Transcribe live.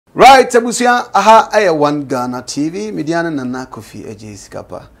Right, Tabusia, aha, I one Ghana TV, Mediana Nana Kofi, AJ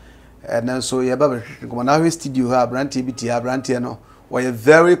Scapa. And so you have a studio, brand TBT, brand Tiano, were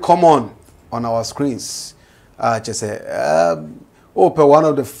very common on our screens. Just say, one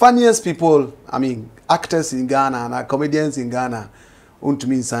of the funniest people, I mean, actors in Ghana and comedians in Ghana, to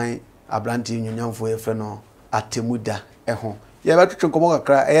me sign a brand team for a friend ATEMUDA. Yeah, but you can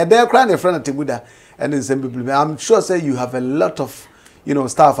cry. They're crying a friend ATEMUDA, and I'm sure say you have a lot of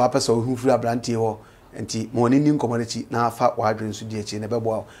staff episode who feel brand here and morning community now fat wide so dear chin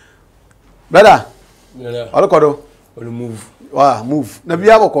wow. Brother, all the move. Wow, move. Now we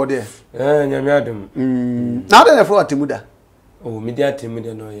have a call there. Now then, for ATEMUDA. Oh, media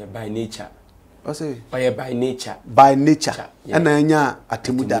ATEMUDA no by nature. I say, by nature. By nature. And then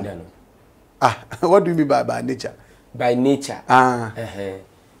ATEMUDA. Ah, what do you mean by nature? By nature.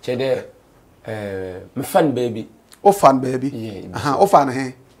 Chede, my fun baby. Oh, fun baby. Yeah. Oh, fun,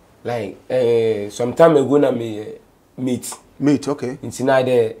 eh? Like, some time ago, na me meat. Meat, okay. In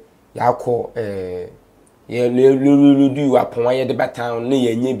Sinade, Yako, do upon why the baton,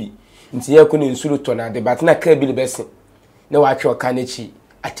 near Nebi. In Siakun in Sulutona, the Batna Kirby Bessin. No actual Kanichi,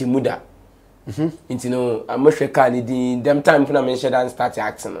 ATEMUDA. Into I'm much a candy, them time when I mentioned and start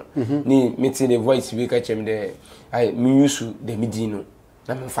acting. Ni meeting the voice we catch him there. I use the Medino.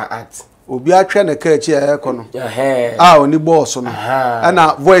 I'm for art. Obi a try na catch here kono. Oni boss no.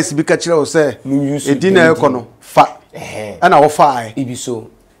 Na voice bi catch you say e di na kono fa. Na wo fa ibi so.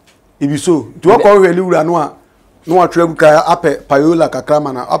 Ibi so. Do what call really wura no a no atwa ka ape payola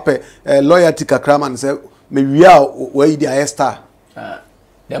kakrama na ape loyalty kakrama na say me wia we di a star.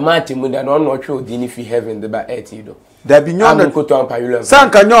 The ATEMUDA no not sure dini fi heaven the ba earth do. There be nyon na ko to ampayula.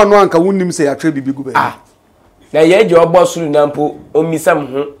 Sanka nyon no anka wunnim say atre bibi gu be. Na ye je ogbo suru na mpo omisam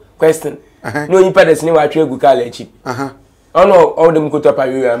ho question. No yipa des ni wa atre gu kala echi. Ono all them ko to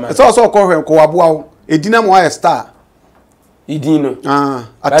ampayula ma. So so ko hwen ko waboa edina mo star. Idino.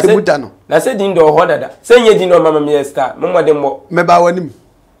 ATEMUDA no. Na say din do ho dada. Say nye din no mama me star. Mo de mo. Me ba wanim.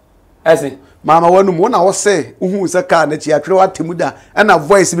 Ase Mama wanum wona wo say uhu se ka na chi atwe ATEMUDA na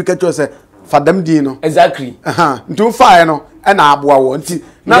voice bi ka cho say fadam din no exactly ntu fire no na aboa wo nti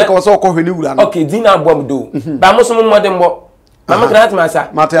na ka wo so ko hwani wura no okay din na aboa mdo ba mo so mo de mbo mama krat masa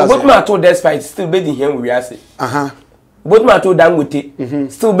but ma to despite still be di hia wi ase but ma to dangote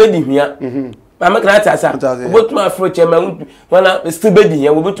still be di hia mama krat asa but ma fro chema wana still be di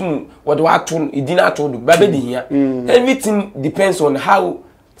hia wo betum wo de wa to din na to do ba be di hia everything depends on how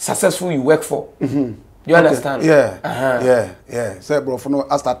successful you work for. Do you understand? Yeah. Say bro for no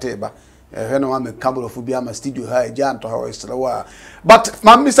start ba. When I'm a couple of be am studio ha giant to is wa. But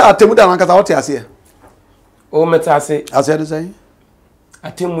man Mr. ATEMUDA man kasa what you say? Oh meta say. As you say?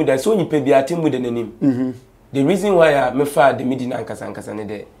 ATEMUDA so nyi pe bi ATEMUDA nanim. The reason why me fa the media nkasa ne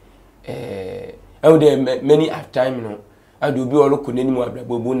de many at time no. I do be all ko nanim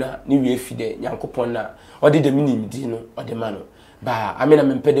abrabo na ni wi efi de Nyankopon na. O de minim di no o de ma no. Ba amena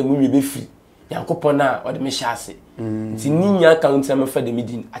mempede mu be free Nyankopon na o de me hyase nti ninya account na me fa de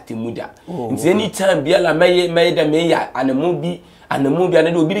medin ATEMUDA nti anytime bia la meye da me ya anemu bi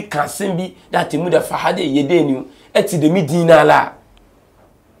ane de obi kan sem bi da ATEMUDA fa hade ye de ni eti de medin na la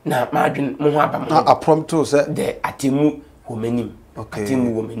na madwen mo ho aba mo a prompto say de atemu womanim okay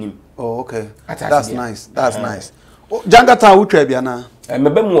atemu womanim oh okay that's nice nice Jangata utwa bia na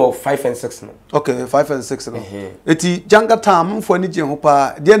mebe mu 5 and 6 no okay 5 and 6 no eti Jangata mfo ni je ho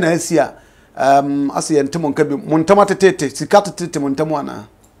pa de na asia ase ye ntemo nka bi montama tetete sikata tetete montamo ana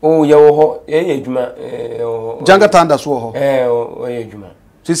oh ye wo ho ye adwuma Jangata nda so ho o ye adwuma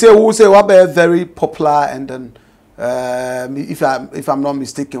so say who say we be very popular and then if I'm not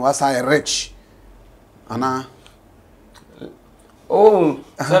mistaken was I rich ana oh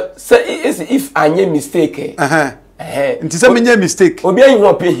so if I nye mistake nti se menye mistake obi ayi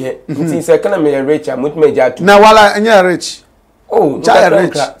ho pe here nti se kana me rich amutme jatu na wala anya rich oh child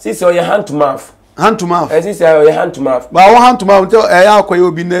rich see say your hand to mouth see say your hand to mouth ba hand to mouth ya akoye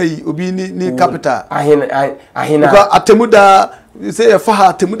obi na yi obi ni capital ahina because ATEMUDA say for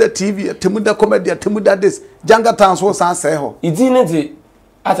ATEMUDA TV ATEMUDA comedy ATEMUDA this Jangata so san say ho idini de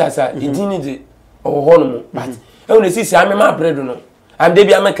atasa idini de o ho no but e won see say am ma bread no am dey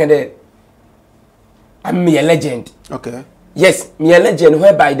bi am kende I'm a legend. Okay. Yes, me a legend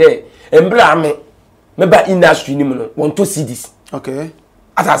whereby there. Embra me ba industry ni mo no want to see this. Okay.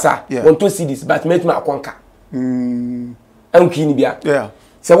 Asasa want to see this but make me akonka. Kini bia. Yeah.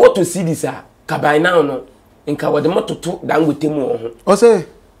 Say what to see this kabai now no. Nka wode mototo dangote mu ho. O say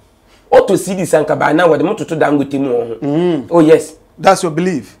what to see this kabai now wode mototo dangote mu ho. Oh yes. That's your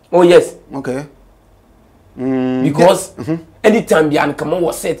belief. Oh yes. Okay. because anytime be an come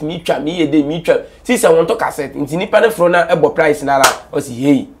on set me try me day me try since I want to cassette into nipa na front na ebo price na la o si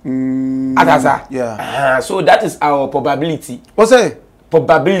hey atasa yeah so that is our probability what's that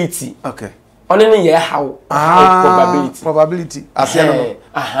probability okay only yeah how probability asiano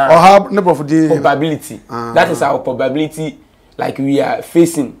or how number of the probability that is our probability like we are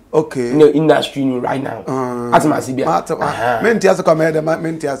facing okay in the industry right now atmasi bia menti ase come here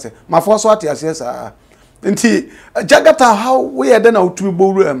menti ase ma force what ase sa nti jagata how we are then out to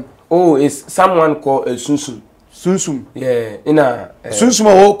boru oh it's someone called sunsum yeah ina sunsum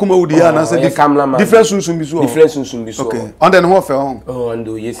o kuma udi ya na say different sunsum bi so okay on then ho fe on oh and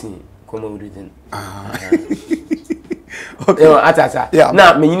yes kuma udi then okay atata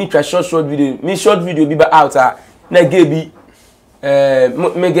now me need try short video me short video bi ba out na ge bi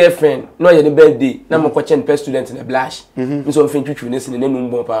my girlfriend no ye the birthday na mo ko chen past student na blush me so fin twitwu nesi na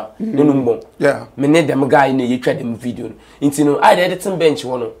numbon pa na numbon yeah me need them guy na ye twa dem video nti no I the editing bench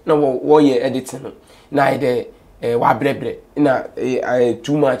wono na wo ye editing no na I the wa brebre na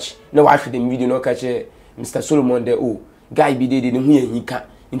too much na wa hwe dem video no ka che Mr Solomon de oh guy bi de hu ye hika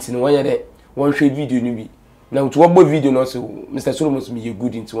nti no wo ye de won hwe video no bi na to wo video no so Mr Solomon so me ye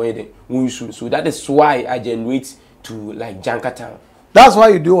good nti wo ye de won use so that is why I generate to like Jankatown. That's why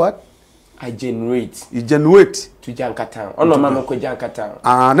you do what? I generate. You generate to Jankatown. Oh no, mama ko Jankatown.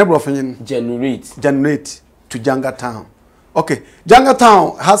 Never often generate to Jankatown. Okay,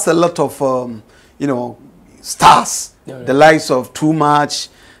 Jankatown has a lot of you know stars. Yeah. The likes of Too Much.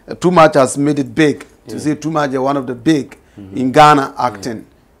 Too Much has made it big. To say Too Much is one of the big in Ghana acting.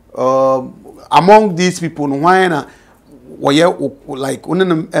 Among these people, why na? Like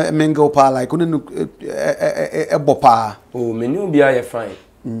mengo pa like bopa oh me no bia you fine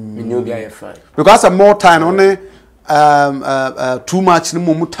me no bia you fine because more time only Too Much no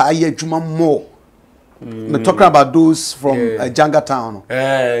mo tie adwuma more me talking about those from Jankatown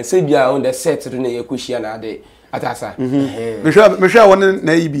say bia on the set do na ye koshia na ade atasa me sure one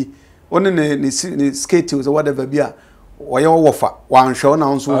na ibi one ne skate or whatever bia why wofa wan show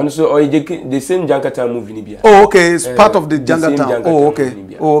na so or the same Jankatown movie ni bia oh okay it's part of the Jankatown oh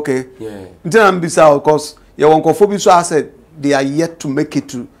okay yeah ntina mbisa because ya wonkofo bi so said they are yet to make it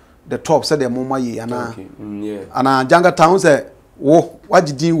to the top said the mama ye ana yeah ana Jankatown say wo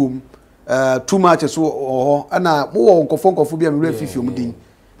wagidin wom Too Much so ana mo wonkofo bi am refifi om din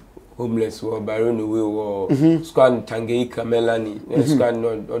homeless or baron away or squad Tanganyika Melanie squad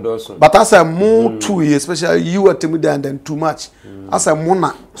Odoson. But as a more too, especially you at ATEMUDA and then Too Much. As a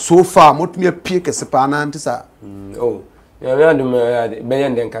mona so far, what me a peak as a panantisa. Oh, yeah, we are the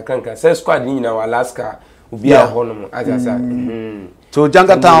Bayan then Kakanka. Say squad in our Alaska will be a honor as I said. So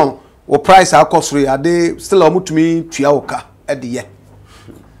Jankatown or price our cost are they still almost to me Chiaoka at the year.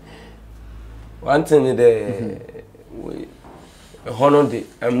 One thing the honor de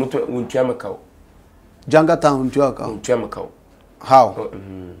untiamaka Jankatown untiamaka how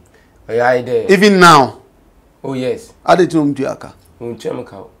even now oh yes I did untiaka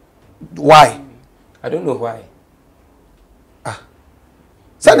untiamaka why I don't know why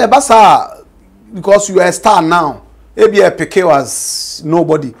say nebasa because you are a star now maybe a PK was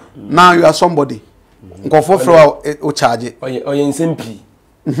nobody now you are somebody go for o charge oye nsempi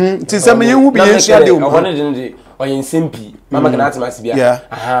ti say me hu bi yensia de o yen simpi mama kana atmasi bia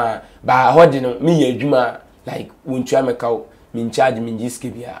ba hodi no me ye adwuma like wontua meka o me in charge me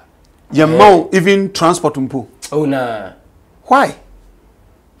jiske bia ye mo even transport mpo oh na why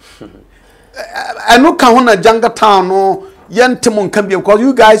I no kan ho na Jankatown no yentim nkan bia because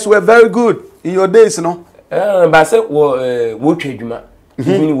you guys were very good in your days no but say wo twa adwuma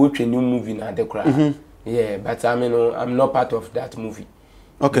even wo twa new movie na de kra yeah but I mean I'm not part of that movie.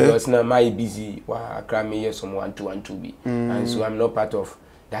 Okay. Because now my busy cramming here some 1-2 be, and so I'm not part of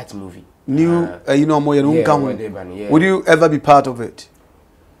that movie. New, you know more. Yeah. Would you ever be part of it?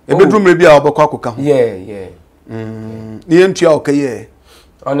 A bedroom maybe I'll be quack. Yeah. The entry okay yeah.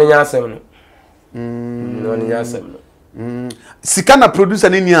 On the yasem. On the yasem. Sikana producer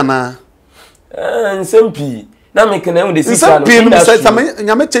ni ana. Nsempi. Na me kana on the system. Nsempi no say some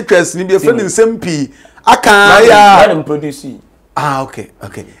nyame checkers ni be friend nsempi. Aka ya. Na produce. Okay.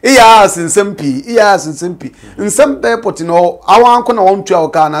 Iya sinsempi. Nsem airport no awanko na wontua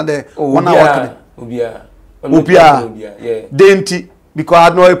oka na de wona work. Obia. Yeah. Denti because I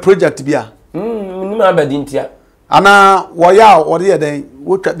had no project bia. Minimum abadintia. Ana woya wode den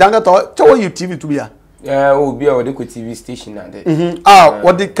Jankatown chawo you TV to bia. Obia wode ko TV station na de.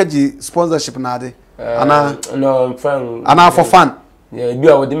 Wode kaji sponsorship na de. Ana no fan. Ana for fun. Yeah,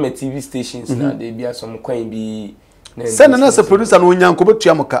 bia wode me TV stations na de bia some coin bi. Send us a producer no nyanko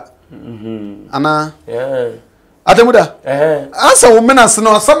betua moka. Ana. Yeah. Atemuda. Asa wo menas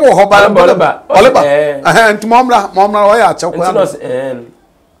no asam wo hoba Oliba. Nti momra wo ya chekwa.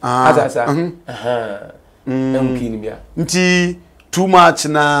 Atasa. Nkini bia. Nti too much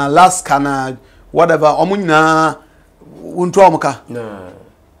na last kana whatever omunyina unto amka. No.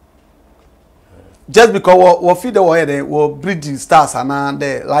 Just because we feed the way they were breeding stars and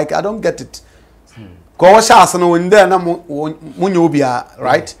they like I don't get it. Go shas no in there na munyobia,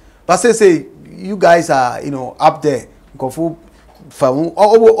 right? But say you guys are, up there. Go for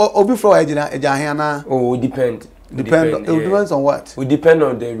obi flow ejina Oh, depend. It depends on what? We depend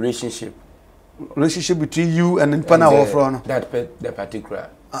on the relationship. Relationship between you and the partner or from that particular.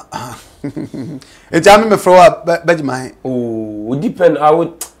 It's me throw up Benjamin. Oh, we depend. I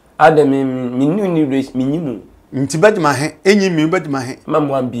would add them in new race minimum. Nti Benjamin, any me Benjamin. Mam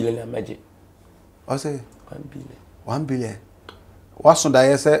 1 billion magic. I say 1 billion. 1 billion. What's on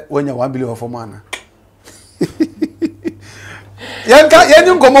that say when you 1 billion for man? Yanka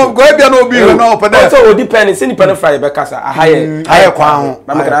come on, go be no billion no open there. So depend. Say depend fry be kasa a higher kwan.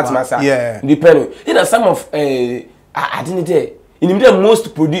 Mama can ask myself. Yeah. Depend. Some of I didn't there. In the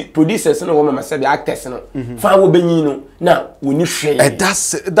most producers no woman myself actors no. Fa wo benyi no. Now we need share.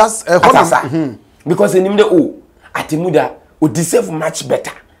 That's because in the ATEMUDA we deserve much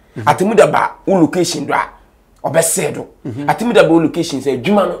better. ATEMUDA ba location do obese do. ATEMUDA ba location say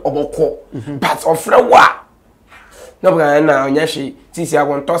djuma no oboko. But ofra wa no bra na onyashi tisi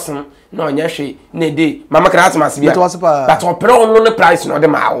awon tosen na onyashi na dey mama kra atmas bia but opre on no price no de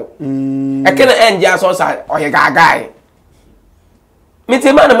ma wo e ken end ya so sa oye gagai me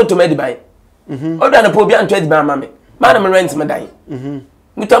te man mo to me di ban oda na po bia nto di ban ma me man me rent me dan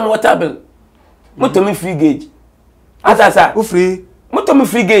mutam water bill mutam free gauge asasa u free mutam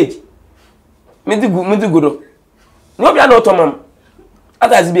free gauge me di gudo no bia na otomam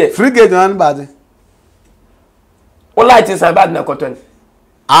asasa bia free gauge na bad. All light is bad na cotton.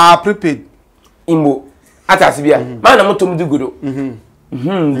 Prepaid. Imbo. Atasibia. Man na moto mdu godo.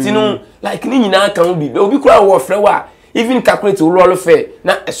 Tinu like ni nyina kan bi. Obi kura wo frɛ wa even calculate roll fare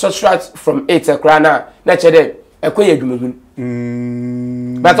na subtract from 8 kura na chede ekoye adwumahun.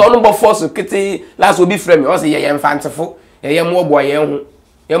 But onu bo force kete last obi frɛ me o say ye mfantefo. Ye mo boy ye ho.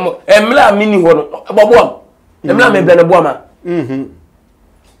 Ye mo emla mini ho no. Bobo. Emla me bre na bo ma.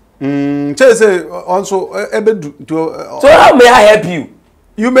 Say also so how may I help you?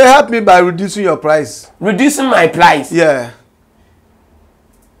 You may help me by reducing your price. Reducing my price? Yeah.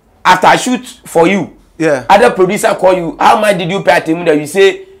 After I shoot for you, yeah. Other producer call you. How much did you pay ATEMUDA? You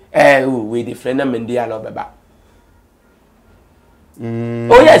say, wait, the friend of Mendy alo baba.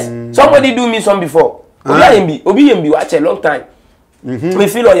 Oh yes, somebody do me some before. Obi yembi watch a long time. We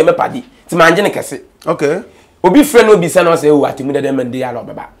feel like me padi. Ti manjene kese. Okay. Obi friend obi say no say ATEMUDA dem Mendy alo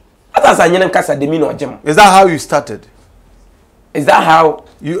baba. Is that how you started? Is that how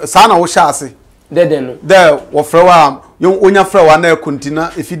you sana wo shase? There wo frewa you onya frewa na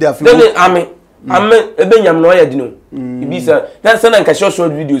kontina if dey aflo. Then ame ebenyam no ya di no. Ibisa na sana nka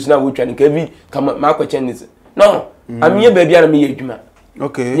short videos na wo twa nka every kama ma kwa channels. No, ame ye baby ara me ye adwuma.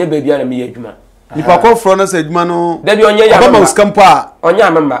 Okay. Ye baby ara me ye adwuma. Nipa ko fro na se adwuma no. There be onye ya. Ba ma uskampo a. Onye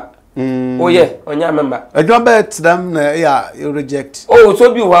amemba. Oh yeah, onya member. Adwuma bet them you reject. Oh,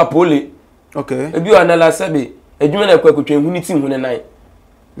 so bi wa pole. Okay. Ebi wa na la sabe. Adwuma na kwa kotwa hu ni tin hu ne nan.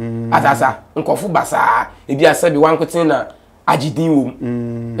 Atasa, nkofo basa. Ebi asabe wan kotin na agidin wo.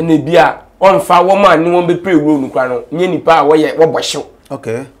 Na ebi a onfa wo ma ni won be pray wo nukra no. Nye nipa a wo ye wo bohyew.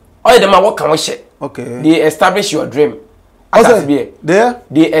 Okay. Oye dem a wo kan wo hye. Okay. They establish your dream.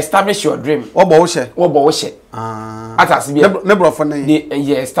 They establish your dream. Wo bo wo hye. Wo bo wo hye. Atasa bi. Ne brofo ne.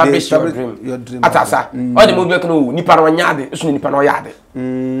 They establish your dream. Atasa. Oye dem obi kan nipa na wanyade, eso nipa na oyade.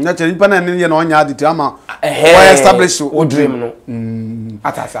 Na chere nipa na ne ye na onyade ti ama. Wo establish your dream no.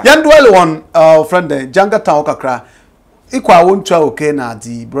 Atasa. Yan dwell one friend Janga Town kakra. Ikwa wontua okay na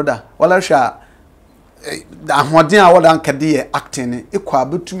di brother. Wala sha ahoden a wodan kede acting ikwa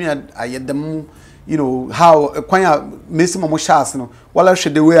betumi ayedem how kwanya mesi mo shas no wala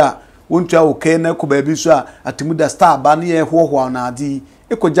hwe the way a wontua okay na ko ba bi so a ATEMUDA star ba na ye hoho na adi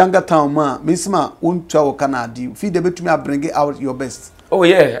iko Janga Town ma mesi ma wontua wo kana adi fi de betumi bring out your best. Oh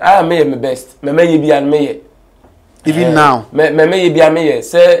yeah, I may my best. Me ye bia me even now me ye bia me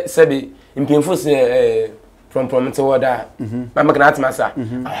say be impinfo say from prominent order. Mama can ask myself.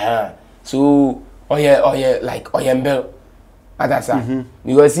 So oh yeah like mbel adasa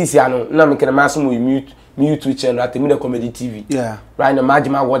because this ano na me can maso mo mute YouTube channel ATEMUDA Comedy TV. Yeah. Right now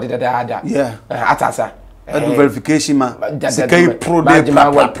majima word that ada. Yeah. Atasa. do verification ma sikai pro de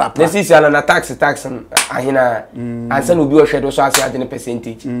pra this is an tax ahina ansa no bi o hwedo so ase ade ne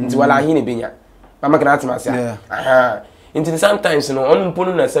percentage nti wala ahina benya mama kana atema ase aha nti sometimes no on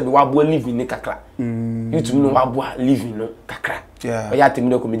mponu na se bi wabo living ne kakra YouTube no wabo living no kakra ya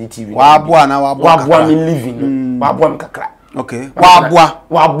ATEMUDA comedy TV wabo na wabo me living no wabo me kakra okay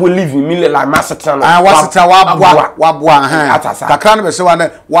wabo living me like master no wasita wabo kakra no be se wa na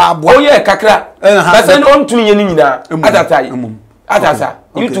wabo oh yeah kakra but then on tumi ye ni nyina atasa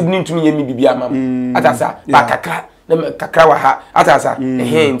YouTube ni tumi ye mi bibia mam atasa ba kakra na kakra wa ha atasa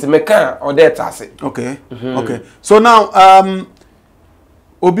nti me kan o de tase okay okay so now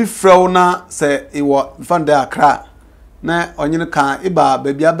obi frɛw na sɛ iwo fanda akra na onyene kan iba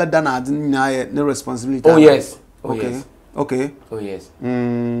baby abeda na ade nyaaye ne responsibility oh yes okay yes. Okay. Oh yes.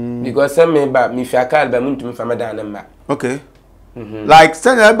 Because some me ba mi fiakal ba muntu me fama da na mba. Okay. Like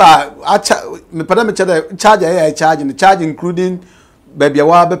say ba me pada me charge I charge the charge including baby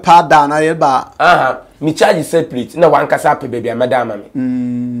wa be pa da na ye ba. Me charge separate na wan kasa pe baby madam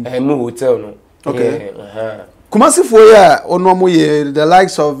me. Mu hotel no. Okay. Kumasi for ya ono mo ye the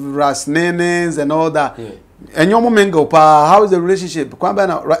likes of Rasnenes and all that. And your mengo pa how is the relationship? Kwamba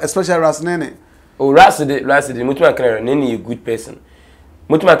na especially Rasnene. Oh, Rasidi, Mutuma Canary, any good person.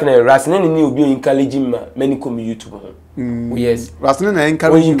 Mutuma Canary, Rasnene will be encouraging many come YouTube. Yes, Rasnene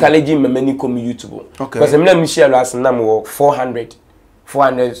encouraging many come YouTube. Okay. Because I'm not Michelle Rasnam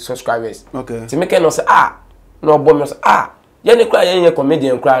 400 subscribers. Okay. To make no say no bomb say ye cry ye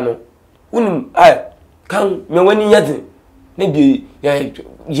comedian cry no. Unum kan me wani yade na bi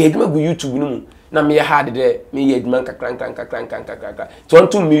ye dwuma go YouTube no na me hard there me ye dwuma kakran. So on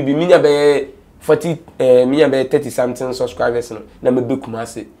to me bi minya be 40 minya be 30 something subscribers no na me be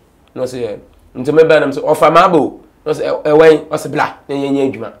kumase no say nti me ba na say offer mabo no say wen o say bla na ye nya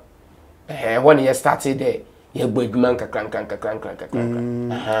adwuma when you started there ye gbo adwuma kakran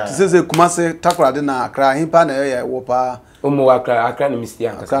to say kumase takora de na akra himpa na ye wo pa omo akra na misti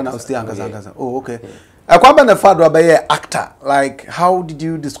akra na misti ankaza oh okay akwaba na fado abaye actor like how did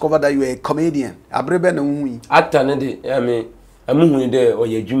you discover that you were a comedian abrebe na hu actor na de amuhu de o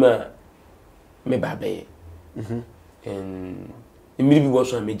ye adwuma me babaye and emiri bi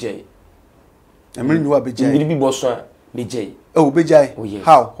boso a meje emiri ni wa beje emiri bi boso a meje oh beje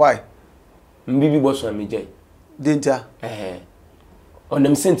how why emiri bi boso a meje danger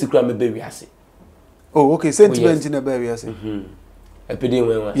onam senti kura me be wiase oh okay sentiment na be wiase epede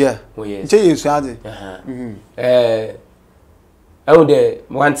wenwa yeah oh yes che yesu ade I de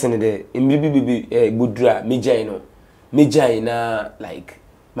one thing de emiri bi budura meje na like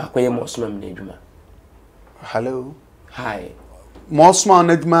makoye mosma me adwuma hello hi mosma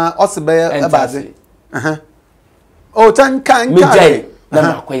na adwuma osebe abaze oh tan kan meje na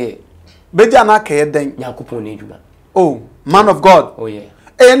makoye beja na kaye den yakopon na adwuma oh man of God oh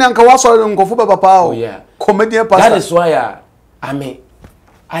yeah na nka waso nkofo papa oh yeah comedian pastor that is why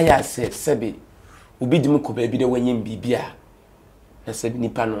aya sebi obi dim ko ba bi de wanyem bibia na sebi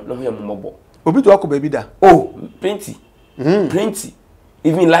nipa no no ho mobo obi to akọ ba bi da oh plenty plenty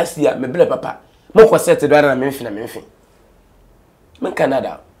even last year me bele papa mo ko set do ara na me me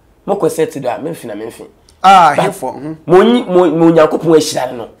Canada mo ko set do me here for mo yakopon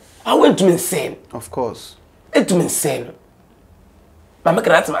ahira no I went to insane of course to insane mama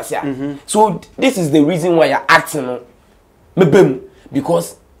kana atmasia so this is the reason why you're acting no me bem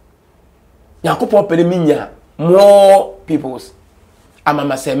because yakopon pele minya more peoples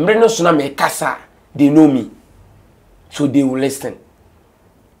amama say mre no so na me kasa they know me so they will listen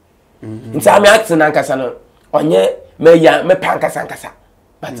nti am acting na kasa no onye me pankasa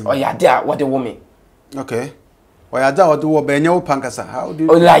but oya de a what the woman okay oya da what the wo be nya wo pankasa how do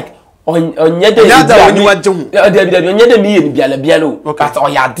you like onye de onye de mi ye biala no but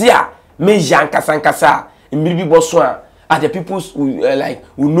oya de a me yankasa mbiribi boso a the people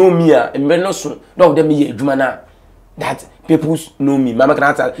who know me and me no so no dem ye adwuma na that people know me mama can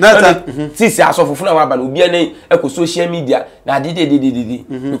answer see asofo na wa ba no obi na eko social media na de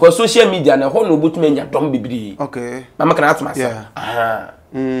because social media na ho no botu menya dom bibiri okay mama can answer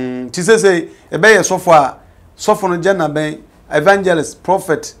ti say e be ye sofo no je na ben evangelist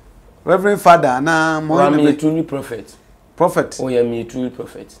prophet reverend father na mo me truly prophet oh yeah me truly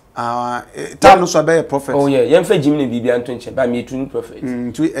prophet time no so be a prophet oh yeah yem fa jimne bibia nto nche ba me truly prophet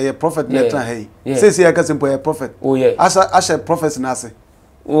to a prophet letter hey say ya ka simple a prophet oh yeah asha prophet na say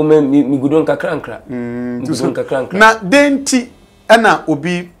oh me gudon kakra na denti na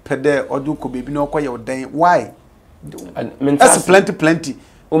obi pede odu ko bebi na okoye odan why that's plenty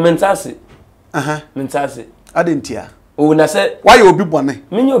o mentase mentase adentia o na say why you obi bone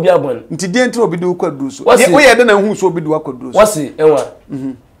me nye obi abon nti die nti obi do kwadu so wo ye de na hu so obi do kwadu so wasi enwa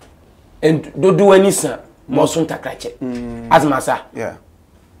and do ani sa mo so ntakrache azmasa yeah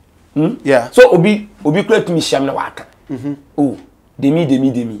yeah so obi kura tumi sham na waka oh demi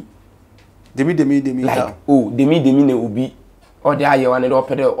like oh demi na obi o de aye wan de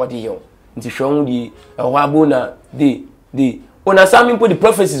opede o de yo nti hwon di ho abo na de ona some people the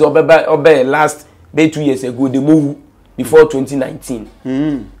prophecies obey last 2 years ago they move before 2019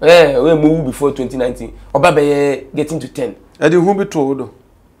 we move before 2019 obey getting to 10 e de hu bi to do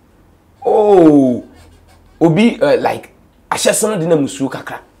oh obi like ahyesen de na musu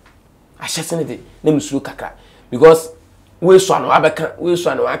kakra ahyesen de na musu kakra because we so anu abeka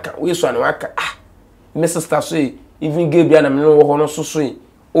ah me sister so even give bia na me no ho no so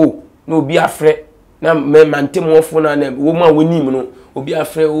oh no obi afre na me mantem wofo na wo ma wonim no obi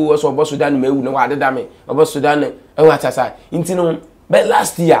afre wo so obo Sudan ma ewu na wa adeda me obo Sudan e wa tasa nti no but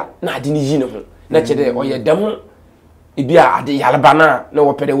last year na ade ni yi ne ho na chede oye dem e bia ade yalba na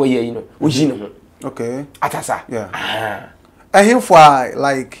wo pede wo ye yi no o yi ne ho okay atasa yeah for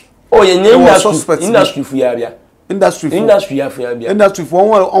like oh ye industry fu ya bia industry ya fu ya bia industry for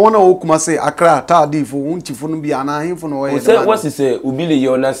won na kuma say Accra ta ade fu untifo no bia na ahemfo no wo ye dem what say obi le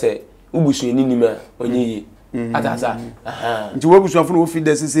ye na say ubusu ni nima onye yi atasa nti wo busu afo no fi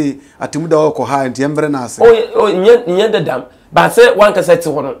de say atemuda wo ko ha nti embre na ase oh nye dedam but say one ka set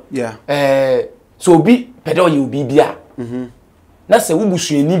ho no yeah so obi pede oye obi bia na say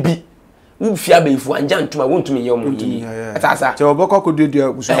ubusu ni bi ufia be fu anja ntuma wontumi ye omo yi atasa che oboko ko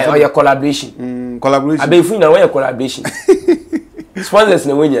dudu busu afo oye collaboration abe fu na wo collaboration sponsors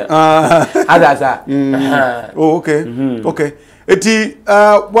na wonya atasa oh okay okay eti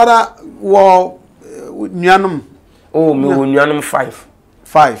what nyanum oh me wo nyanum 5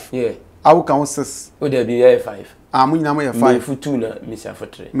 yeah awu kan 6 o de bi 5 amu nyam ye 5 me fu 2 na me sia fu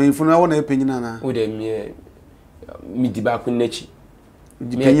 3 me fu na wo na epenyina na o de mi di ba ku nachi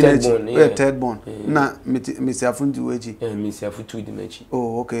third born na me sia fu ndi weji me sia fu 2 di nachi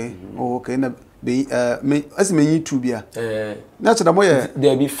oh okay na be me as me yi 2 bia na cheda mo ye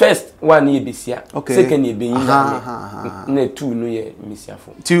there be first one ye be sia second ye be yin na 2 no ye me sia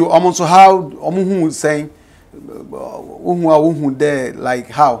fu ti almost how omuhu saying ohu there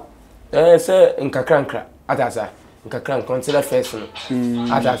like how say nkakra atasa nkakra consider first no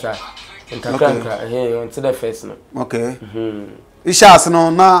atasa nkakra consider first no okay ishas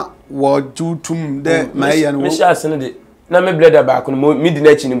no na wo jutum de maye no me shas no de na me bleda back no me di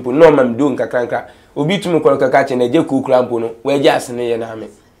na chi nimpo no ma mdo nkakra obi tumi kworo kaka che na je kokura mpo no we je asene ye na me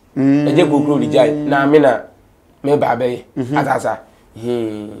je kokura rijai na me na me ba be atasa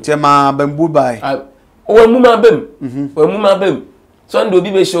chema bambu bai o mu ma bem so ndo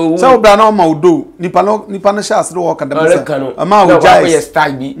obi be show so bra na o ma odo nipa no shas do work dem ama o jai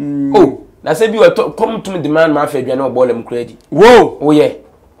stag bi oh na say bi come to me demand ma fa aduane obole m kredi wo oh yeah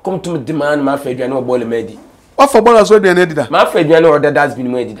come to me demand ma fa aduane obole m edi o fa bola so aduane edida ma fa aduane order that's been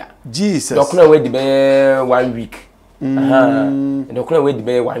me edida Jesus dokuna we di be 1 week dokuna we di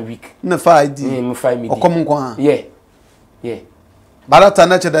be 1 week na fa ID me fa mi o come kwa yeah barata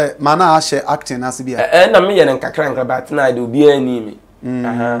na chede mana ashe acting asibia na me ye nkakra bat na de obi ani me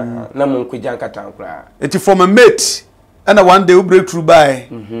na mo nkwaja nkata nkra eti from a mate and one day we break through by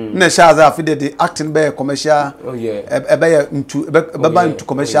na shaza afide the acting by commercial oh yeah ebe into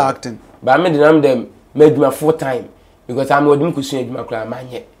commercial acting ba me dinam dem meduma full time because am odim kusun aduma kra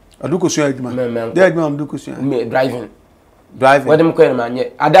manye adukusun aduma dey aduma adukusun me driving wadem ko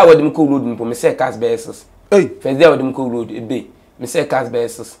manye ada wadem ko road mpo me say cars basis hey first day wadem ko road ebe me say cars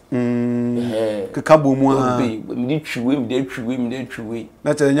basis keka bomu ha me di twiwe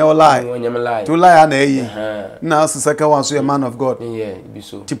na tell nya lie to lie na eyi na second one so a man of God yeah be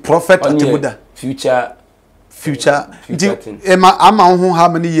so the prophet atemuda future ama ho how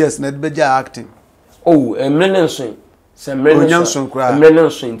many years na beja acting oh emrenenson emrenenson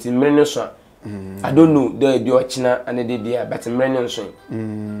I don't know the ochina and the dia but emrenenson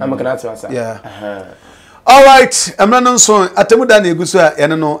am kana twa yeah all right emrenenson atemuda na eguso a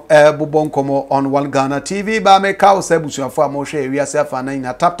ene no bobon komo on One Ghana TV ba me ka o sabusuafo amhwe ewiase afa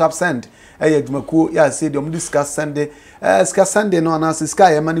na tap send adwumakuo ya say dem discuss Sunday no na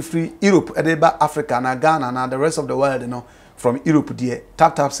sky money free Europe edeba Africa na Ghana na the rest of the world no from Europe there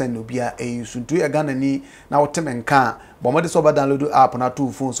tap send no bia use to ya Ghana ni na wotemenka bo mo de so ba download app na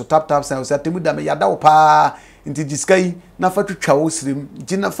to phone so tap send so atemuda me yada wo pa nti diskai na fa twetwa wo sirim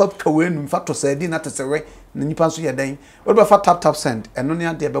gina fa twa enu fa to sedi na tesere na nipa so ye dan wo be fa tap send eno ne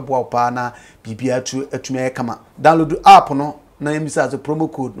ade bebo wo pa na bibia tu atuma kama download app no na emi say as a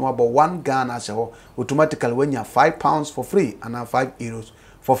promo code no about 1 Ghana asho automatically when you £5 for free and €5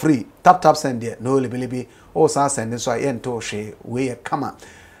 for free. Tap send there no lebelebe o san send so ento hwe we kama.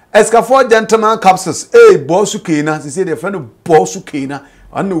 Escafo gentleman capsules boss kena say the friend boss kena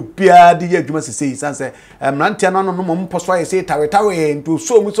anu bia de adwuma sese san say mrantia no no mo mposo aye say tawe nto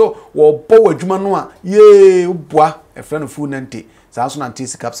so mu so wo bo adwuma no a ye boa e friend fu nante sa so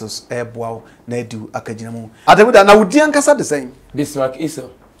nante capsules boa na edu akagina mu ATEMUDA na wudi ankasa de sen Bismarck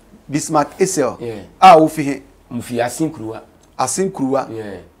Isel ah wo fi he mu fi asinkruwa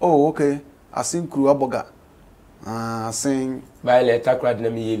yeah oh okay asinkruwa boga asin by le takra de na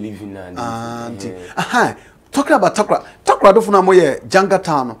me living na aha talking about takra do funa moye Janga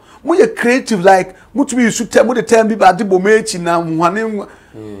Town moye creative like mutumi you should tell mo the term bi ba de bomechi na hwane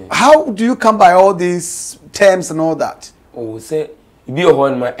how do you come by all these terms and all that oh say be a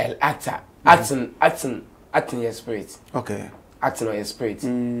one my actor acting your spirit okay acting on your spirit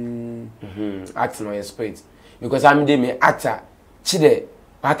acting on your spirit because I'm the actor chide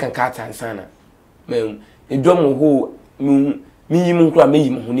I can cut and sana me edom ho me nkura me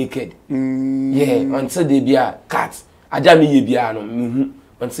yim ho naked yeah until they be a cat aja me ye bia no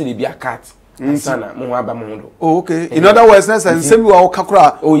until they be a cat sana mo aba mo do oh okay in other words na say same we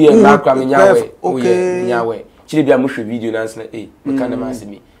kakura oh yeah kakura me nyawe oh yeah nyawe chire bia mo hwe video na nsna me kana ma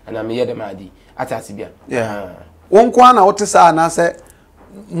asemi ana me ye dem adi atase bia yeah won kwa na wotesa na say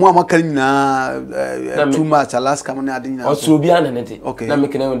mo amakari nyina too much Alaska mo na adi nyina o so bia na nete okay na me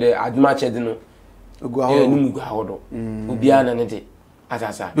kene de aduma chede no nugu ahodo obia na nete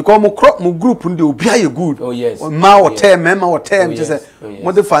atasa because mo group ndi obia ye good oh yes ma o term mema o term je say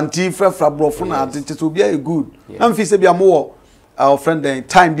mo de fanti frefra brofo na adi je obia ye good am fi se bia mo our friend then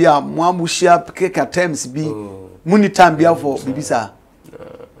time bia mo amushia keka terms bi muni time bia for bibisa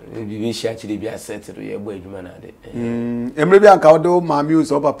bibi shia chire bia set ro ye bo adwuma na de emre bia nka odo mami o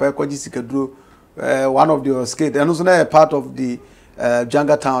so papa kwaji sikaduro one of the skate and also na part of the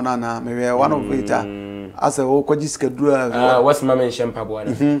Janga Town na maybe one of it as a kwaji sikaduro what's mama in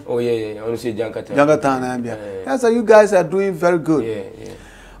Shampabo oh yeah I say Janga Town yeah so you guys are doing very good yeah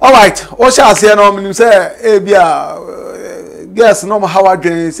all right o sha say no me say bia guess no how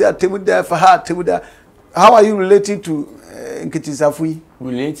again say ATEMUDA for her ATEMUDA how are you relating to Nkitisafui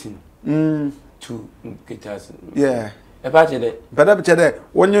relating to Nkitas yeah about it better chede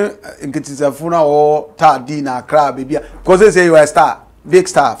wonye Nkitisafu na o ta di na Accra baby because they say you are a star big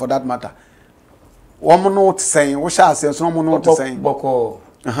star for that matter one no saying what shall say so no no saying boko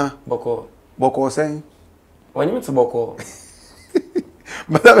boko saying when you to boko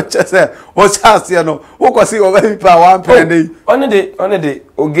better chede what shall say no wo ko see o baby pa one penny on the day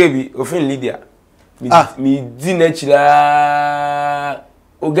ogebi ofin Lydia mi di na chira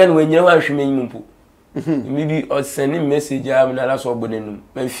ogan wenye wa hweme nyimpo maybe or sending message am na la so bonenum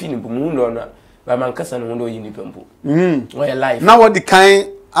man fi ni mu ndo na ba man kasa no ndo yini pempo why life now what the kind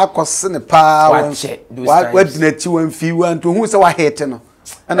akose ne pa wa di na chi wan fi wan to hu se wa hate no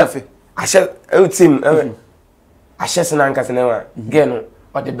ana fe ashe team ashe se na nkasa na wa ge no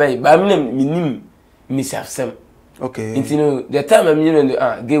o de bay ba minim misafsem okay you know the time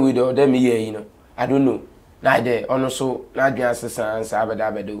I'm get with or them here you know I don't know na de ono so na adwan sesan sa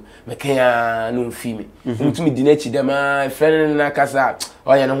abeda me kan no fi me ntumi di na chi dem a friend na kasa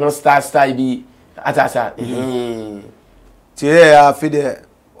o ye no ho star bi atasa tie ya fi de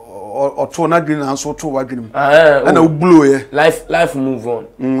o to na dwin na so to wa dwin na u blow ye life move on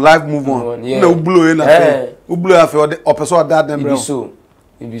na u blow ye na fe u blow ya fe o person that dem bro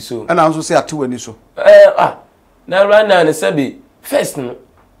ibi so na so say atu wani so na right now ne sabi first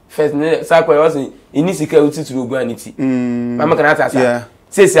ne sakwa was inisika utituru ogu aniti mama kana atasa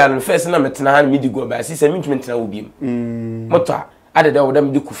sesi alon first na metena han midi go ba sisi mi ntena obiem moto adeda wo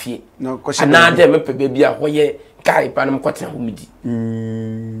dem de kufie na de mepe bia hoye kai panum kwatena ho midi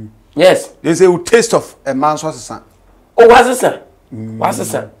yes they say we taste of a man's wasesa oh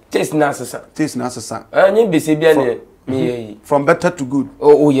wasesa taste na asesa anyi bese bia ne me from better to good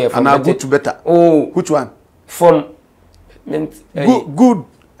oh yeah from good to better oh which one from good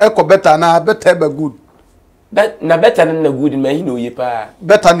eko better na better be good na better na good ma hi no ye pa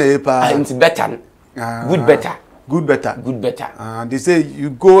better na ye pa it's better good better they say you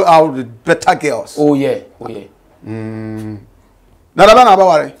go out with better girls oh yeah na da na ba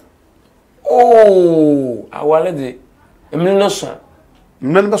ware oh awale de emle no so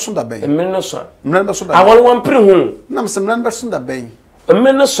mmen be so da ben awale wan pre hu na mse mmen be so da ben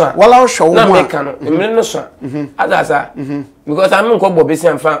emle no so wala o show na me kan emle no so adasa because I'm nko bo besi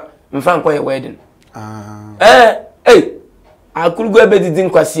mfa nko ye wedding akurugo abedidi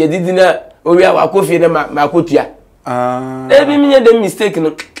nkwase edidi na owi awakofie na makotua Ebi me dey mistake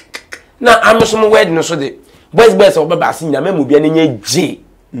no. Na am so mo word no so de. Boys obaba se nyame mo bia na nya J.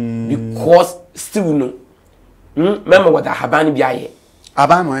 Because still no. Memo what haban bi aye.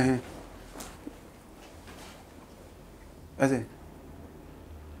 Aban mo eh. Ase.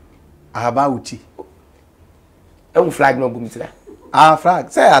 Ahaba uti. Flag no bum tira.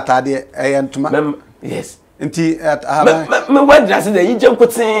 Flag. Say atade ntuma. Yes. Nti ahaba. Me word na se de yije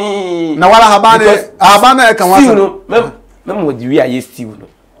kotin. Na wala ahaba na e kan wasa. No. Memo what we aye still no.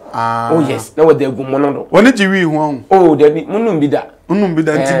 Oh yes. Na what de gu mono do. Woni jiwi hu. Oh debi munum bi da. Unum bi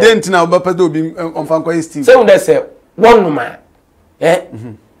da nti de nti na obapede obi onfa kwa still. Say we say one man.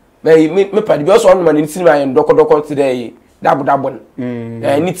 Me padi bi also one man nti ma yen dokodoko today. Dabo.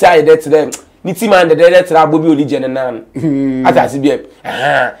 Niti aye there today. Niti man de there today abobi oligene nan. Atasi bi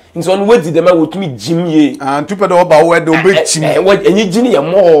nti on wedi dem a wotumi jim ye. Ntupe de oba wo de obe chim. Enyi jini ye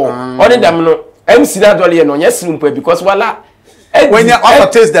mo. Oni dem no MC na dole ye no nya sirumpo because wala when you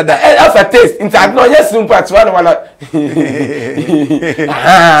offer taste that offer taste in fact no yes sirumpo at wala wala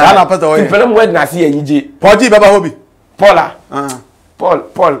pata wo people wed na see enyi Paul baba hobi Paula Paul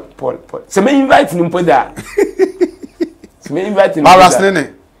se me invite ni mpo da se me invite ni Paula snene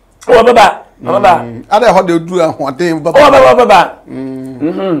oh baba ada ho de du ahoden baba oh baba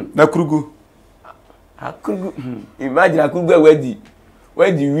na kurugu akugu imagine akugu wedi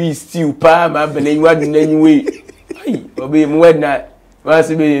we still pa ma bele wadu nanyi we ai obi mu wedna ma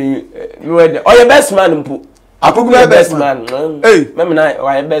se be mu wedna oh your best man mpo akugu best man hey meme na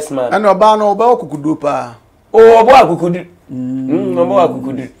your best man ana oba no oba okukudu pa oh oba akukudu oba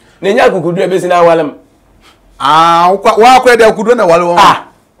akukudu nenya akukudu e be sina walam wa akwa de akukudu na wale won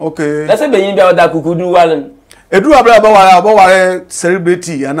okay na se be yin bia oda akukudu walam Edu abra ba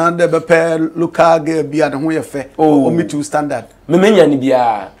celebrity and the be local girl bi and ho ye fe o me too standard. Memenya ni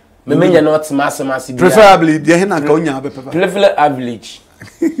bia. Memenya not mass bia. Preferably dey he na ka onya be papa. Level average.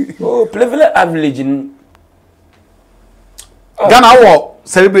 Oh, level average. Ghana wo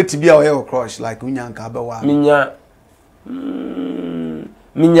celebrity bia o ye crush like onya nka be wa.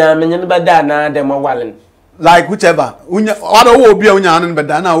 Minya no bada na dem walen. Like whichever. Onya oda wo bia onya no be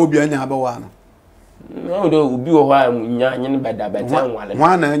da na wo bia nya be wa no. No do ubi wo ha nya no bada betan walen.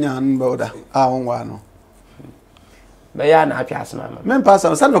 Wa na nya no be oda. Won wa no. Be ya na apia asema ma. Men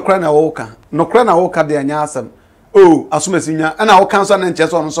pastor say no kra na wo ka. No kra na wo ka de nya asem. Oh, asumasi nya na wo kan so na nche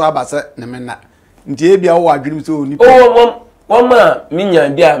so no so aba se ne menna. Nti e bia wo adwiri so ni. Oh, won ma minya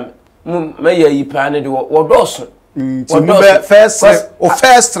bia me ya yi pa ne de wo doso. First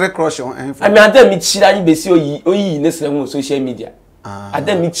recruitment. I mean, I don't meet Chida Besi oyi next level social media. I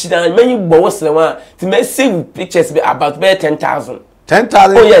don't meet Chida many boss to make save pictures about 10,000.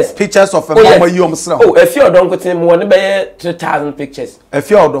 10,000 oh yes pictures of a mama you amsra. Oh, if you don't go to me one be 3,000 pictures. If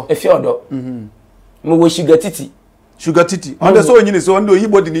you do. Me wo sugar titi. On the so nyine so ndo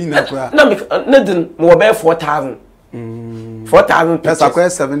yibo di ni na kra. Na me mo be 4,000. 4,000 pictures. That's akwa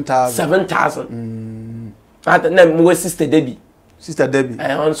 7,000. 7,000. Na mo sister Debbie.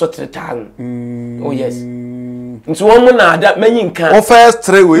 I also 3,000. Oh yes. Nti won mo na ada manyi nkan. O first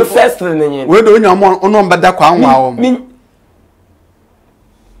three we. First three nyen. We do nya mo ono mbeda kwa anwa wo.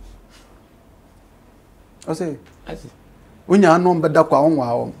 O say. Unya no mbeda kwa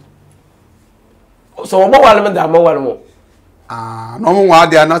anwa wo. So wo wale me da mo wale mo. No mo wa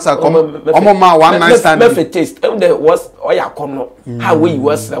dia na sa kom. Omo ma one night stand. Me for taste. There was oya kono. How we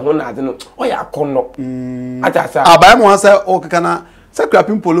was ho na ade no. Oya kono. Atasa. Abai mo say o kaka say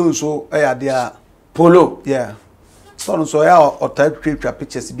crapin polo so ya dia. Polo. Yeah. So ya o type create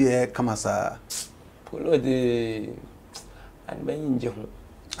pictures bi e kama sa. Polo de anbanyi nje ho.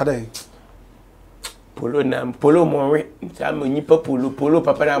 Adai. Polo mo we. Sa mo nyipa polo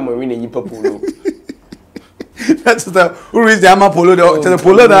papa na mo we na nyipa polo. That's the who is the ama polo the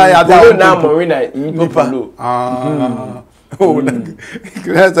polo na ya polo na mo we na nyipa polo. Oh,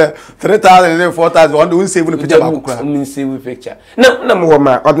 that's 3,000 and 4,000. One don't save the picture back. Save picture. No, mo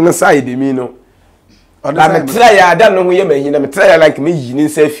ma on the side me no. On the try I don't know where me me try like me yin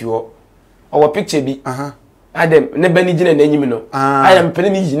safe you. Our picture bi. Adam ne bani gina na enyim no. I am pene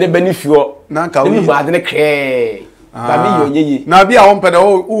ni ne bani fio. Na nka we ba de ne kre. Ba mi yo nyeye. Na bia won pede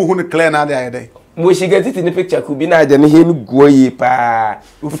o hu ne clear na dey dey. Mo shi get it in the picture ku bi na aja ne he nu goye pa.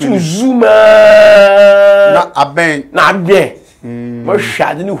 Utu zoom na aben. Mo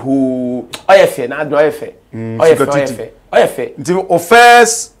shade ni ho. Oyefe na adro oyefe. Oyefe. Nti o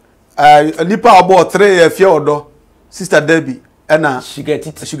first nipa about 3 year fie odo sister Debbie na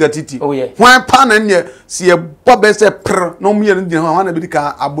sugar titi. Oh yeah. Wan pa na ne se e bobe se pr no mu ye ndi ho na bi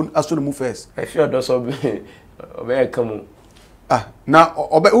ka abun aso mu first. I feel odo so obe kamo. Na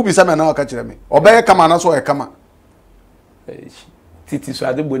obe ubi sa me na aka kire me. Obe kama na so e kama. Titi so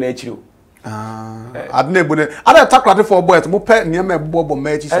ade bo na achiro. Adne bo na. Ada takrate for boy mo pe niam e bobo ma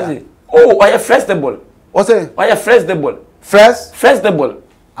achi sa. Oh, why fresh the ball? What say? Why fresh the ball? Fresh the ball.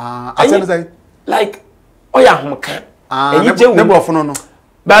 I say like oya homka. Never of no.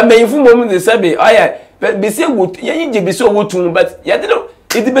 But me fu mom dey say be oya be say wo ye je be say wo tun but ya dey no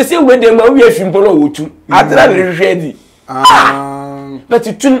it be say we dey ma we afim polo wo tun. Adra dey ready. But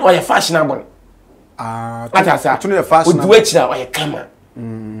you tun oya fashionable. Atasa. Tun your fashionable. Odu achira oya kama.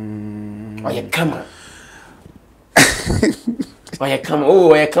 Oya kama. Oya kama.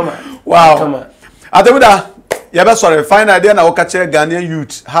 Oh, oya kama. Wow. Kama. Atemuda, you be sorry. Find idea na okache Ghanaian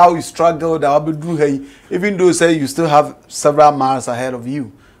youth how you struggled. How be do hey. Even though say you still have several miles ahead of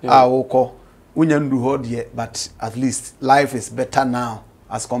you. Oko unyandu hard yet, but at least life is better now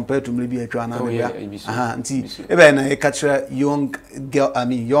as compared to maybe a Joanna. Even I catch young girl. I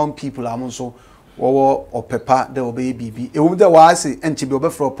mean young people. I'm also or pepper. There will be baby. It will be wise and to be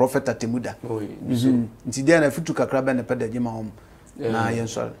for prophet ATEMUDA. Nti there na fitu kakra be na pede jema hom. Na yen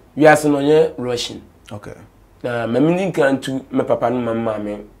sorry. We are so no Russian. Okay. Na mamini kan to me papa no mama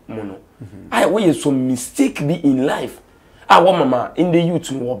me mono. I we some mistake be in life. Our mama in the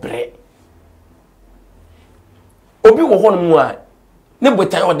youth no bre. Obi wo hono mu a ne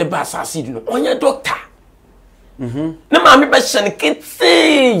botan o de ba asase no. Onya doctor. Na mama be hye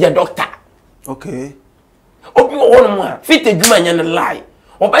kete ya doctor. Okay. Obi wo hono mu a fit adwuma nya ne lie.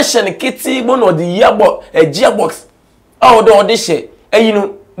 Oba hye kete bo no de gearbox. Oh, the she, you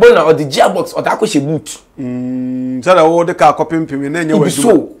know, bona or the gearbox or the akoshe boot. So the whole the car copying pim and then you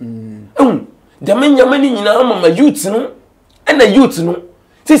so. The men yamani in my youth no, and the youth no.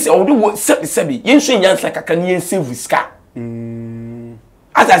 Since all the work sebi, yen yans like a can save with scar.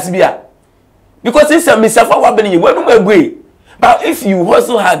 As I see because it's a misafa wabeni, when way. But if you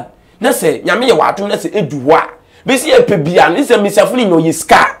hustle hard, let's say, Yami watu, let's say, eduwa. Bisi a pebian, it's a misafuni no ye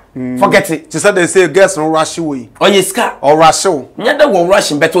scar. Forget it. Just they say guess no rush away. Or yeska. Or rush. Nyada wo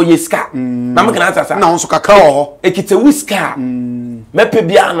rushing but or yeska. Mama can answer. Na onso kakra ho. Ekite whiska. Mepe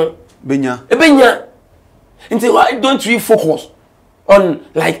bia no. Benya. Ebenya. Nti why don't we focus on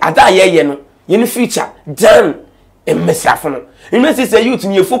like ada ye no. Ye future than a mesiafo no. You know say youth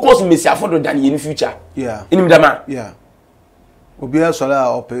ni focus on mesiafo do than ye future. Yeah. Inim dama. Yeah. Obi a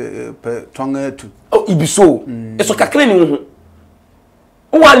sola o pe tonga tu. Oh ibiso. Eso kakra ni ho.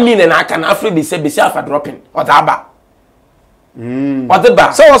 1 million I can afraid be say afa dropping or aba. What the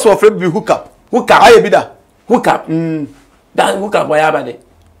ba? So what's afraid be hook up? Aye bi da. Hook up. That hook up why aba de?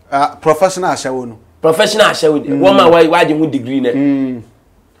 Professional ashawo no. Professional ashawo de. Woman why dey degree na.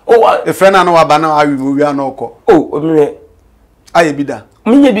 Oh, a friend na aba na awi we are no ko. Oh, obi aye bi da.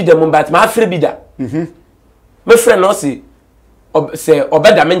 Me bi da mo but ma afraid bi da. Me friend no say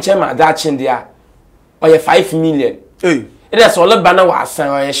obeda menche ma da chin dia. Oye 5 million. Hey. It is all a banner was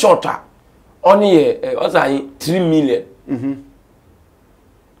a shorter. Only a 3 million.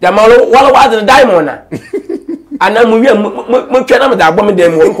 Yamalo, what was the diamond? And I'm moving that woman,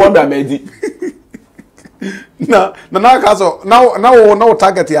 them will call them. No,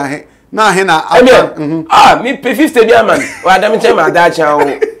 target here. Now, Hena, me pay 50 diamond. Why, damn it, my dad shall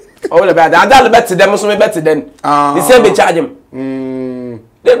all about that. I'll bet to them, so better than the same be charge him.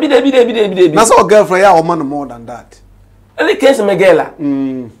 Debbie. That's all girlfriend, or man more than that. Ele quer se Miguel.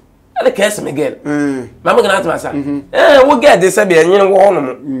 Ele quer se Miguel. Mama can answer. We get this sabi and you know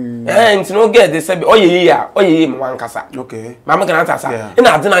one. And no get this sabi. Oh yeah, one kasa. Okay. Mama can answer. And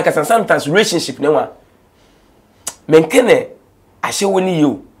I don't kasa sometimes relationship no one. Men kene ashe woni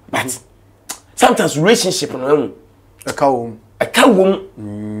you, but sometimes relationship no one. A cow.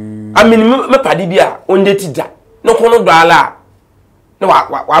 I mean me padi bia on date da. No kono do ala. No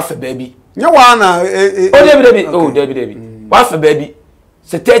wa fa baby. You wanna Debbie. What for baby?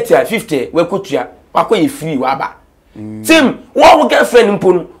 Se 30 50 we kutua wako ye free wa ba. Tim, wo girlfriend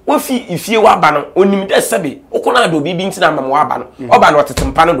mponu, wo fi ifie wa ba no, onim de sebe. Okona do bibi ntina mam wa ba no. Oba no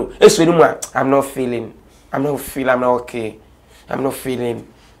otetempa no do. Esori mu a, I'm not okay.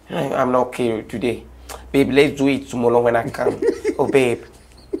 I'm not okay today. Babe, let's do it tomorrow when I come. Oh babe.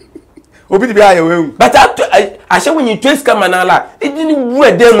 Obi bi aye we. But I say when you twist come anala, it didn't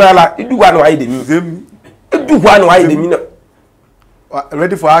wear them ala. It do one why dey me. It do one why dey me.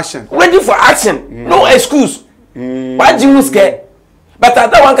 Ready for action. No excuse. Why do you scare? But I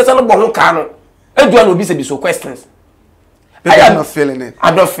don't want to say no bon ka no. E do an obi say be so questions. I am not feeling it.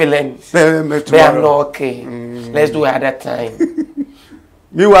 I'm not feeling. I'm not okay. Let's do it at that time.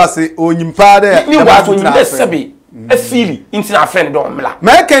 Me was say onyimpa there. Me was onyimpa sabi. A feeling into our friend don't mla.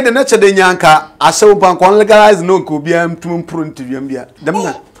 Me ken the nature de nyanka asew pan kon legalize no ko bia mtum pro interview bia. Dem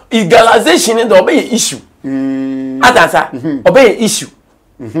na legalization is the issue. Atasa obey issue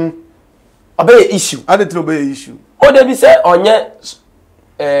obey issue ade tro obey issue o dey be say onye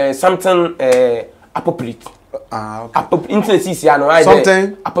something appropriate okay internet is ya no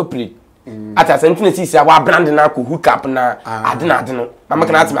something appropriate Atasa internet is ya wa brand na ko hook up na ade no mama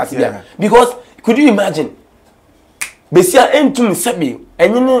kana atma bia because could you imagine besia entum sabe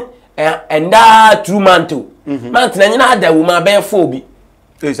enyine enda 2 month month na nyina ada wo ma be 4 bi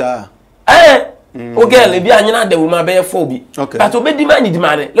esa o girl bi anyina ada wo ma be 4 bi but obedi man di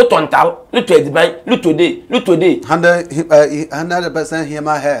mare lo tontal lo to ediban lo today 100% hear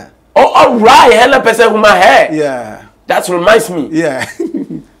my hair all right 100% who my hair yeah that reminds me yeah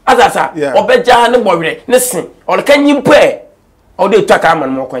Azasa obeja ne bowre ne sin o kan nyimpo o de twaka man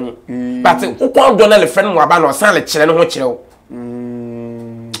mo kwanye but ukon do na le friend mo aba no san le kire ne ho kire o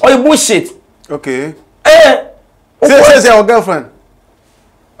oh bullshit okay say your girlfriend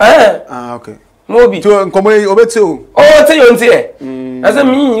okay no be to nkomo obeti o tell you nti asa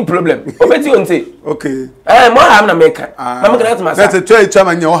me problem obeti o nti okay mo ha na make na make na tma sa that's a try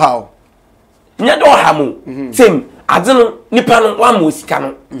chama nya o ha nya do ha mo tem ade no nipa no wa mo sika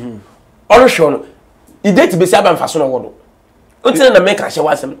no oro hwo no I date be say aba mfa so no wodo o tin na make ahye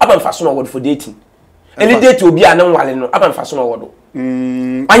wasem aba mfa so no wodo for dating any date obi a na nwale no aba mfa so no wodo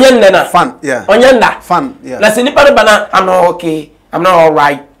onye nne na fun yeah onye nda fun yeah na se nipa no bana I'm not okay I'm not all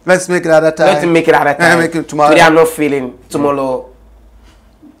right let's make it other time let's make it other time make it tomorrow today I'm not feeling tomorrow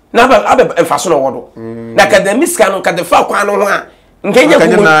na aba mfa so no wodo na academic scan no ka de fa kwa no ho a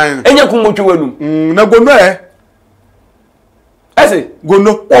enya kumotwe wanu na gono ese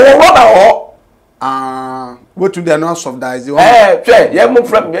gono roba ho what to the announce of that is try ye mo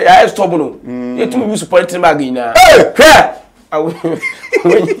from ya stop no ye tumi use politin bag ina try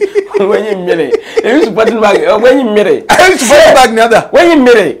when you mere you use politin bag when you mere I use politin bag ni other when you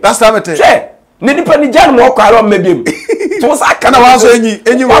mere that's time it try ni nipa ni jan mo kwa ro mebiem to sa kana wa so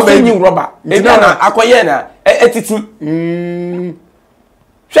enyi roba na akoye na etiti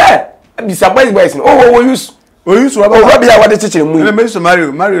try bisa boys no oh use rubber ya wade chichiri mu na me use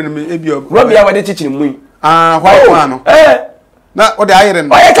Mario no me ebi rubber ya wade chichiri mu why one no na o de ayere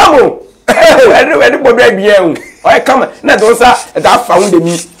no oye kamo every bodo bia hu oye kama na do sa da found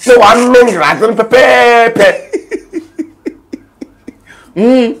me so one long radon pepe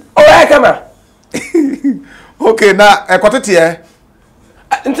oye kama okay na ekotete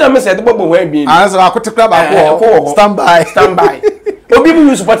nti me say de bobo wa bia ah so akotekra ba ko stand by obi bi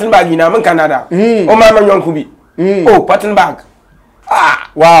use cotton bag na man Canada o ma man yonku bi oh cotton bag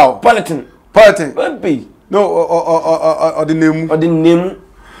wow politin baby no or the name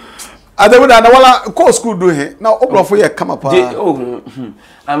ATEMUDA na wala ko school do he na obrofo ye kama pa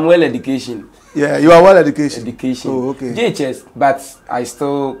I'm well education yeah you are well education oh okay JHS but I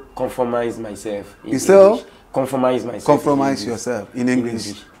still compromise myself you still compromise yourself in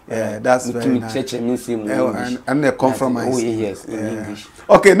English. Yeah, that's very nice. And they compromise. Oh yes, in English.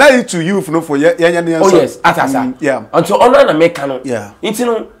 Okay, now you to youth no for yeah. Oh yes, atasa. Yeah. Until honor na make no. Yeah. Into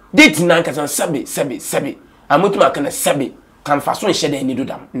no date na kan sabe. Amutu ma kan sabe kan faso shede ni do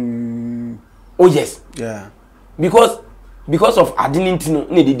dam. Oh yes. Yeah. Because of adinity no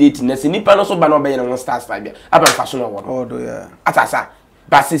na the date na se nipa no so ba no be na one stars five bia. Aba faso no wo. Oh do yeah. Atasa.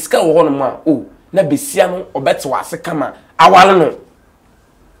 Ba se ska wo no ma oh na besia no obete wase kama awale no.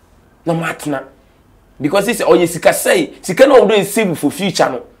 No matna because he say oh sika say sika no do save for future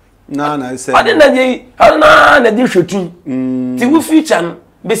no na say ade na dey na dey hwetun ti wo future no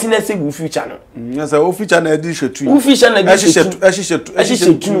besi na save wo future no na say wo future na dey hwetun wo future na dey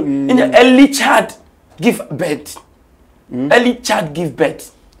hwetun in early child give birth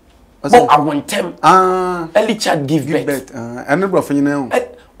but I want them early child give birth and bro for you now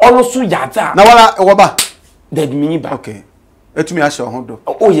ono so yata na wala woba dead mini ba okay etumi asho ho do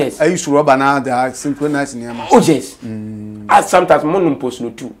oh yes I used to rubber now the synchronize near oh yes as sometimes monum post no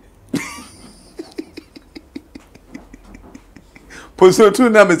too post no too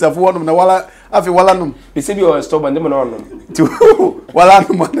na mesa for one na wala afi wala num be say you stop and dem no num to wala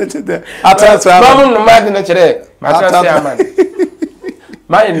num na chede atransfer no no mad na chede matransfer man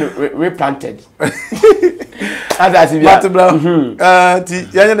mine replanted as if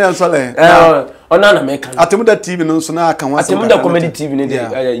ti yanya na so le ona na make ATEMUDA TV no so na aka wa ATEMUDA comedy TV ne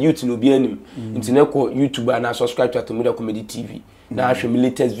dey youth no bi anim nti na ko YouTube na subscribe to ATEMUDA comedy TV na ahwe me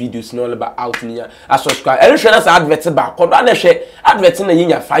latest videos no all about out niya subscribe every na advert ba ko na hwe advert na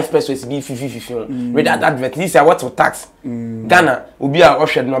yinya 5 pesos bi 50 read that advert this is what to tax Ghana obi a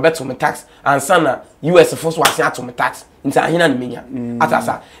ohwe no beto me tax ansa na US force wase ato me tax nti ahina na menya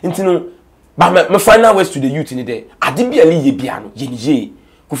atasa nti no ba me final ways to the youth ni dey ade bia le ye bia no ye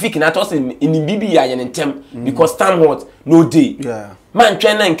Kofi Kinata was in Bibi ya yentem because time what no day. Yeah. Man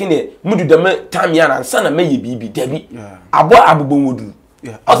China nkene mudu dem time ya na sana me ye bibi debi. Abo abubon wodu.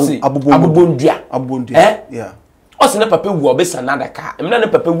 Yeah. Abubon dua. Yeah. Osi na papa wu obesa na daka. Emna na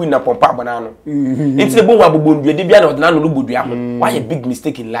papa wu na pompa abona no. Enti bo abubon dua de bia na odna no bodua ho. Why a big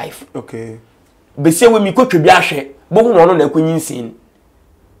mistake in life? Okay. Besia we mi kotwe bia hwe. Bo hu no na akonyinsin.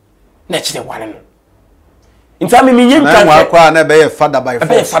 Na chire wale no. Ntami mi nyim twa na kwa na be father by force.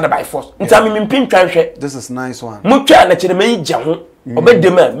 Be father by force. Ntami mi mpim twa hwe. This is nice one. Mutwa na chire me gya ho.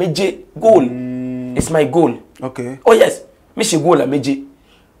 Obedem a meje goal. It's my goal. Okay. Oh yes. Me she goal a meje.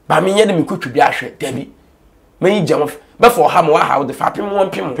 Ba me nyede mi kotwe bia hwe. Dabi. Me gya ho. Be for ha mo ha the fapim won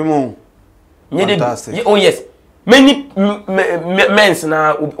pim. Pim. Nyede. Oh yes. Many men's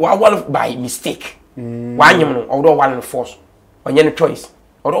na wa by mistake. Wa nyem no. Odo wa no force. Onye no choice.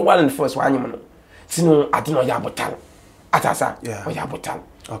 Odo wa no force wa nyem no. Sino adino ya botal atasa o ya botal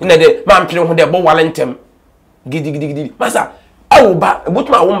ina de mam twere ho de bo walentem gidi masa awu ba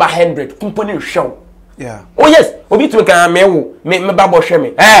botuma wo mba 100 company hwew oh yes obi tumi kan mewo me ba bo hwe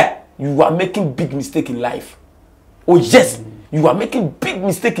me you are making big mistake in life oh yes you are making big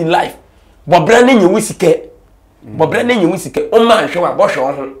mistake in life bo bra na nyewu sike o ma hwe wa bo hwe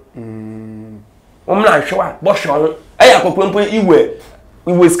ho o ma hwe wa bo hwe ho akokompo iwe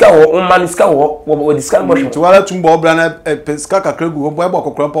we ska wo man ska wo discuss mo to wala tumbo obra na ska kakregu wo boy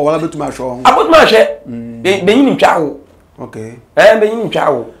bokokro po wala betuma hwo abotuma hwe be yin ntwa wo okay be yin ntwa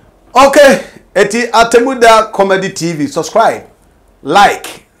wo okay eti Atemuda Comedy TV subscribe like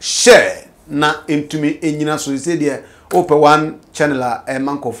share na intumi enyina so se de open one channel a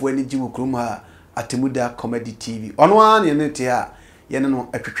mankofo ani jiwo krum ha Atemuda Comedy TV ono an ye ne te ha ye ne no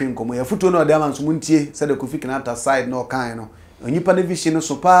atwetwe nkomo ya futo no de amanso muntie se de Kofi Kinata side no kan no onipa na vision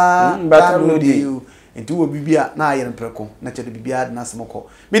so pa download you enti wo bibia na ayere preko na chede bibia na semoko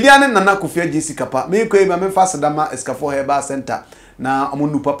media ne nana Kofi agisi kapa me ko e ba me fast dama escafo heba center na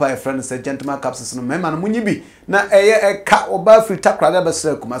omunu papa e friend say gentleman capsules no mema no munyibi na eye eka oba free takra da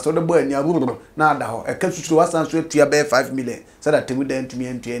besre kuma so de bo ani aburu na ada ho eka susu wasan so etua be 5 million so that Atemuda ntumi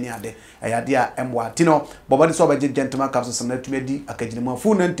entua ni ade ayade a emwa tino bobodi so obaje gentleman capsules na tumi di akagini mu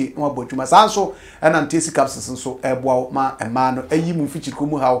afu nanti no abotuma sanso ena ntesi capsules so eboa ma ema no ayi mu fichi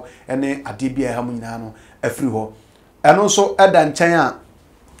komu hawo ene ade bia ha mu nyina no afri ho eno so eda nchen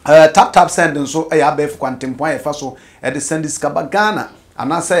a tap send so ya be kwantempo ayefa so e de send this Ghana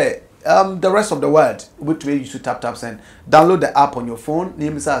and I say the rest of the world which way you should tap send download the app on your phone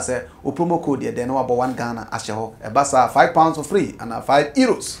name say o promo code there no about 1 Ghana ashe ho e basa £5 for free and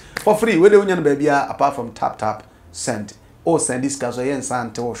 €5 for free we dey unya baby apart from tap send or send this cash so yen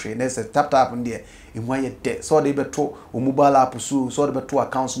san te wo hwe na say tap there imwa ye de so dey beto o mobile app so dey beto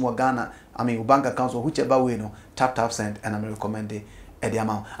accounts mo Ghana I mean bank accounts or whichever way no tap send and I'm recommending edi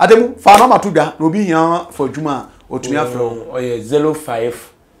amount Ademu fa no matudwa no bi hia for djuma otumi afro oh yeah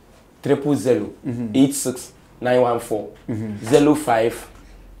 05 000 86914 05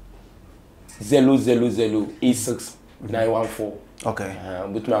 000 86914 okay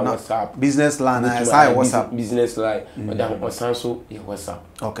but my WhatsApp business line I WhatsApp business line madam osanso your WhatsApp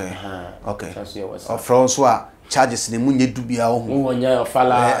okay okay osanso your WhatsApp François charges ne munye dubia ho wonya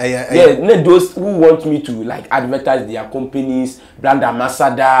fala yeah those who want me to like advertise their companies brand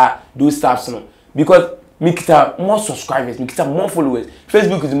ambassador those stuff no because me kita more subscribers me kita more followers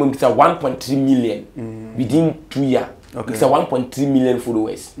Facebook is me kita 1.3 million within 2 years okay. It's a 1.3 million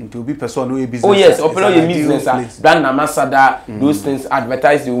followers. To be person no business. Oh yes, open your business, brand ambassador, those things,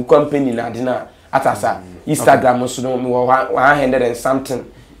 advertise the company na dina atasa Instagram so no 100 and something.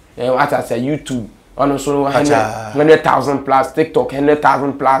 Atasa YouTube, on so 100,000 plus, TikTok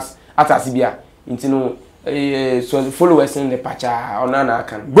 100,000 plus atasa bia. Intino so followers in the pacha onana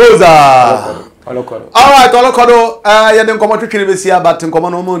kan. Goza. Olokodo. All right, olokodo ya den komo twetwe besia but nkomo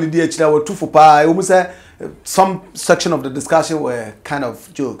no mo ni di akira wo tufu pa e mu say some section of the discussion were kind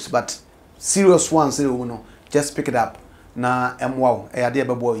of jokes, but serious ones, just pick it up. Na wow, ade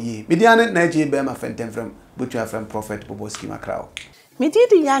bebo yi. Mediane na je be ma fentem from but your friend Prophet Boboski Makrao. Me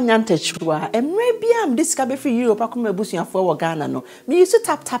did young antechwa and maybe I'm discover for Europe akuma busuya for Ghana no. Me used to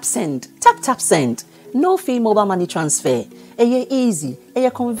tap send. Tap send. No fee mobile money transfer. Eye easy, eye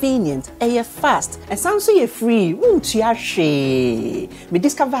convenient, eye fast. And sounds so ye free. Won't you she? Me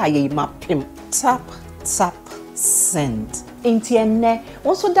discover ye mapim. Tap send. Intienne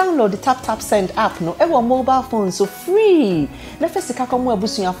also download the tap send app no ever mobile phone so free. Na first ka komo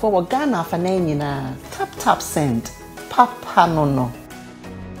abusuya for Ghana fa na nyina. Tap send. Papa no.